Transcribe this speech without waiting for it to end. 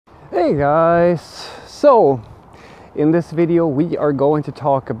Hey guys! So, in this video we are going to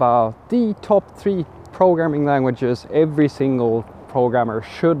talk about the top 3 programming languages every single programmer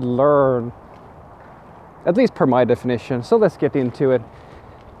should learn, at least per my definition. So let's get into it.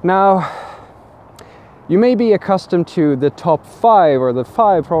 Now, you may be accustomed to the top 5 or the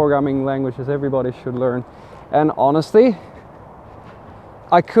 5 programming languages everybody should learn, and honestly,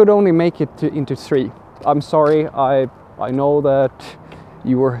 I could only make it into 3. I'm sorry, I know that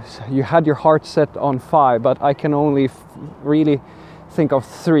you had your heart set on 5, but I can only really think of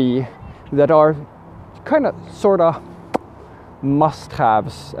 3 that are kind of sort of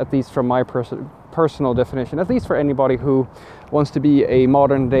must-haves, at least from my personal definition, at least for anybody who wants to be a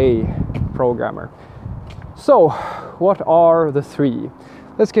modern day programmer. So what are the 3?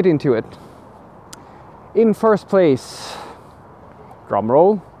 Let's get into it. In first place,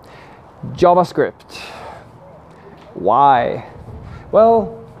 drumroll, JavaScript. Why?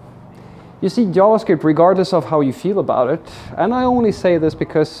 Well, you see, JavaScript, regardless of how you feel about it, and I only say this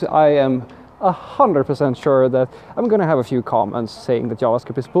because I am 100% sure that I'm going to have a few comments saying that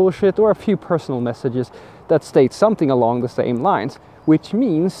JavaScript is bullshit, or a few personal messages that state something along the same lines, which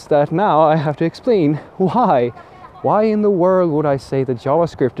means that now I have to explain why. Why in the world would I say that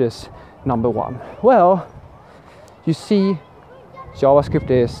JavaScript is number 1? Well, you see, JavaScript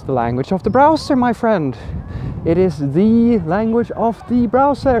is the language of the browser, my friend. It is the language of the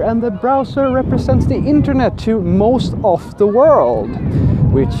browser, and the browser represents the internet to most of the world,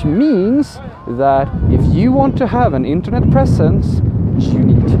 which means that if you want to have an internet presence, you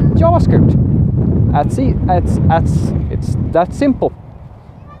need JavaScript. It's that simple.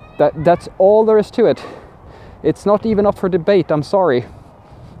 That's all there is to it. It's not even up for debate, I'm sorry.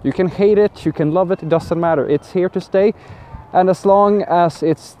 You can hate it, you can love it, it doesn't matter. It's here to stay. And as long as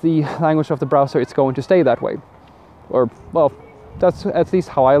it's the language of the browser, it's going to stay that way. Or, well, that's at least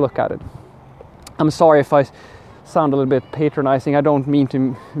how I look at it. I'm sorry if I sound a little bit patronizing. I don't mean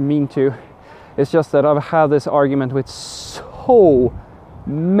to. It's just that I've had this argument with so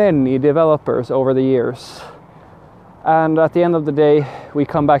many developers over the years. And at the end of the day, we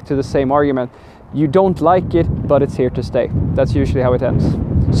come back to the same argument. You don't like it, but it's here to stay. That's usually how it ends.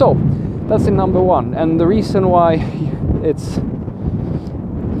 So, that's in number 1. And the reason why it's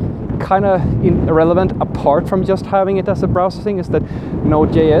kind of irrelevant apart from just having it as a browser thing is that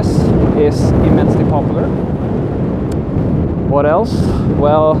Node.js is immensely popular. What else?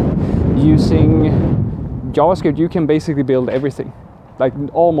 Well, using JavaScript you can basically build everything, like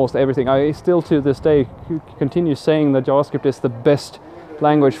almost everything. I still to this day continue saying that JavaScript is the best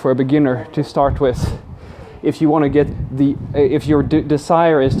language for a beginner to start with. If you want to get if your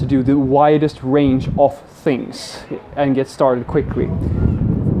desire is to do the widest range of things and get started quickly.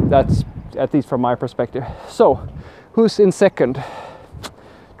 That's at least from my perspective. So, who's in second?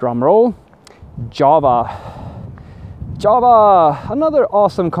 Drum roll. Java. Java, another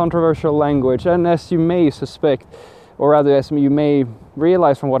awesome controversial language, and as you may suspect, or rather as you may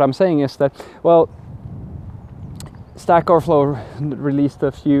realize from what I'm saying, is that, well, Stack Overflow released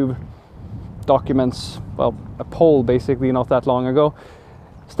a few documents, well, a poll basically not that long ago,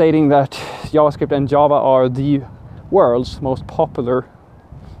 stating that JavaScript and Java are the world's most popular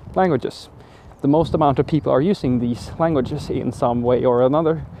languages. The most amount of people are using these languages in some way or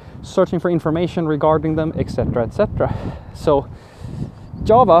another, searching for information regarding them, etc., etc. So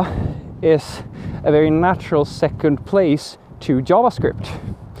Java is a very natural second place to JavaScript.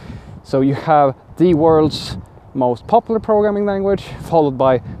 So you have the world's most popular programming language, followed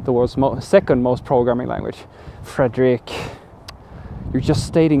by the world's second most programming language. Frederick, you're just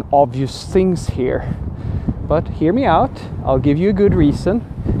stating obvious things here. But hear me out, I'll give you a good reason,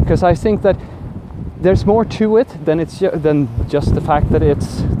 because I think that there's more to it than just the fact that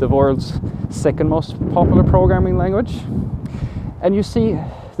it's the world's second most popular programming language. And you see,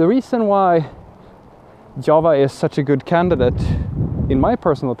 the reason why Java is such a good candidate, in my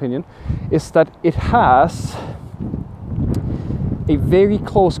personal opinion, is that it has a very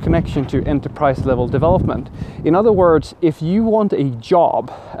close connection to enterprise level development. In other words, if you want a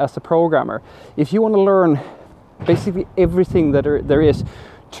job as a programmer, if you want to learn basically everything that there is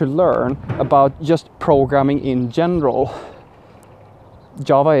to learn about just programming in general,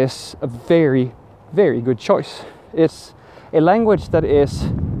 Java is a very, very good choice. It's a language that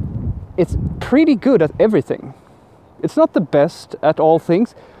it's pretty good at everything. It's not the best at all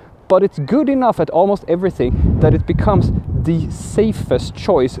things, but it's good enough at almost everything that it becomes the safest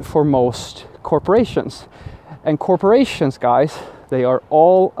choice for most corporations. And corporations, guys, they are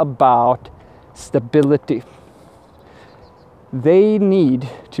all about stability. They need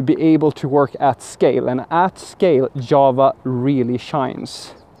to be able to work at scale, and at scale Java really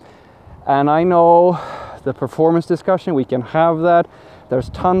shines. And I know the performance discussion, we can have that. There's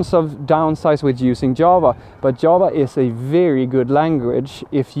tons of downsides with using Java, but Java is a very good language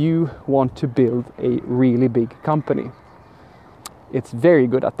if you want to build a really big company. It's very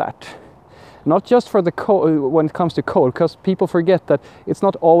good at that. Not just for the code, when it comes to code, because people forget that it's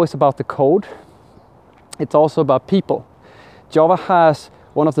not always about the code, it's also about people. Java has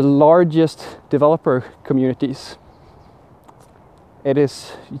one of the largest developer communities. It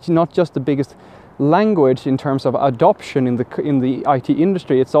is not just the biggest language in terms of adoption in the IT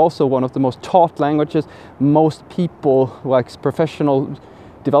industry, it's also one of the most taught languages. Most people, like professional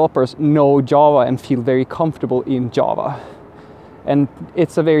developers, know Java and feel very comfortable in Java. And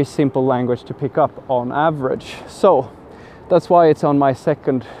it's a very simple language to pick up on average. So that's why it's on my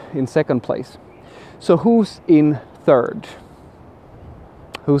second place. So who's in third?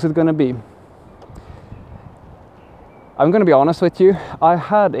 Who's it gonna be? I'm going to be honest with you, I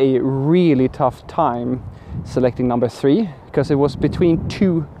had a really tough time selecting number 3 because it was between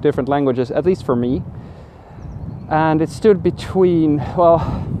 2 different languages, at least for me. And it stood between, well,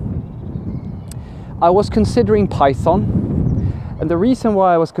 I was considering Python. And the reason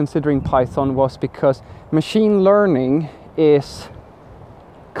why I was considering Python was because machine learning is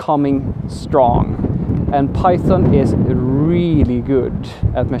coming strong. And Python is really good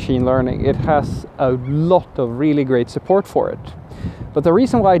at machine learning. It has a lot of really great support for it. But the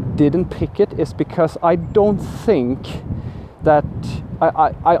reason why I didn't pick it is because I don't think that,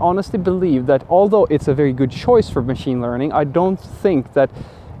 I honestly believe that although it's a very good choice for machine learning, I don't think that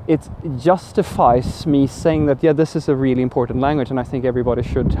it justifies me saying that, yeah, this is a really important language and I think everybody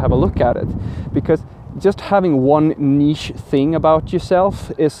should have a look at it. Because just having one niche thing about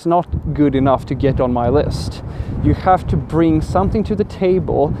yourself is not good enough to get on my list. You have to bring something to the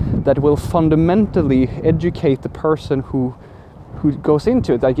table that will fundamentally educate the person who goes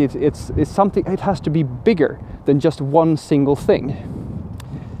into it. Like it's something, it has to be bigger than just one single thing.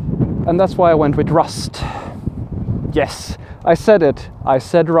 And that's why I went with Rust. Yes, I said it. I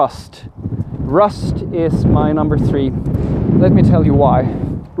said Rust. Rust is my number 3. Let me tell you why.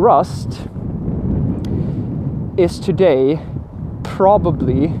 Rust is today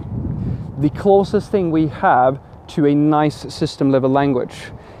probably the closest thing we have to a nice system level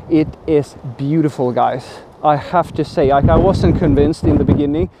language. It is beautiful, guys. I have to say, I wasn't convinced in the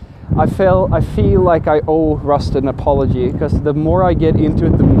beginning. I feel like I owe Rust an apology, because the more I get into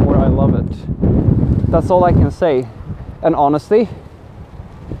it, the more I love it. That's all I can say. And honestly,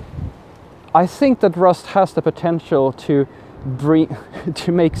 I think that Rust has the potential to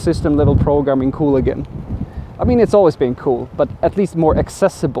make system level programming cool again. I mean, it's always been cool, but at least more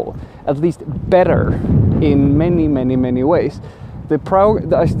accessible, at least better in many ways.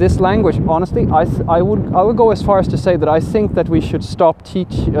 This language, honestly, I would go as far as to say that I think that we should stop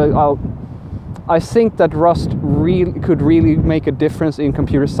teaching. I think that Rust could really make a difference in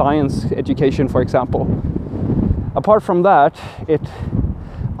computer science education, for example. Apart from that,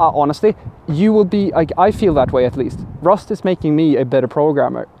 honestly, you will be, I feel that way at least. Rust is making me a better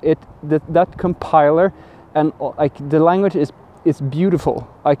programmer. That compiler and the language is beautiful.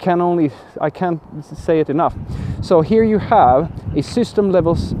 I can't say it enough. So here you have a system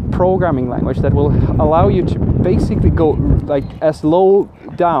level programming language that will allow you to basically go like as low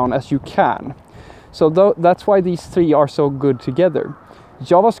down as you can. So that's why these 3 are so good together.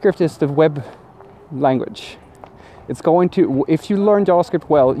 JavaScript is the web language. It's going to, if you learn JavaScript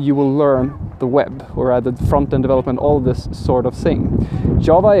well, you will learn the web, or rather front-end development, all this sort of thing.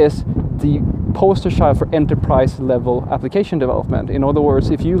 Java is the poster child for enterprise level application development. In other words,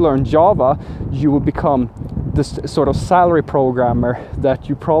 if you learn Java, you will become this sort of salary programmer that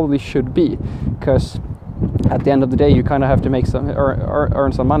you probably should be, because at the end of the day you kind of have to make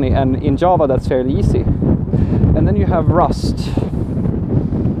earn some money, and in Java that's fairly easy. And then you have Rust,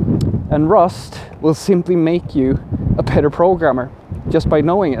 and Rust will simply make you a better programmer just by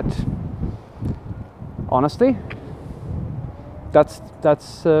knowing it. Honestly, that's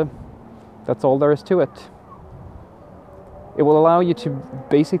all there is to it. It will allow you to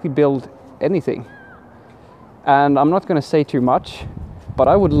basically build anything. And I'm not going to say too much, but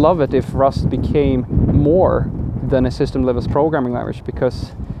I would love it if Rust became more than a system level programming language,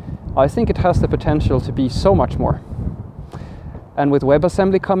 because I think it has the potential to be so much more. And with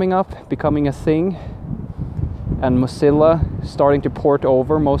WebAssembly coming up, becoming a thing, and Mozilla starting to port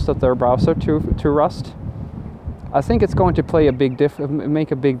over most of their browser to Rust, I think it's going to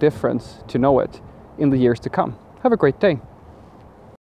make a big difference to know it in the years to come. Have a great day.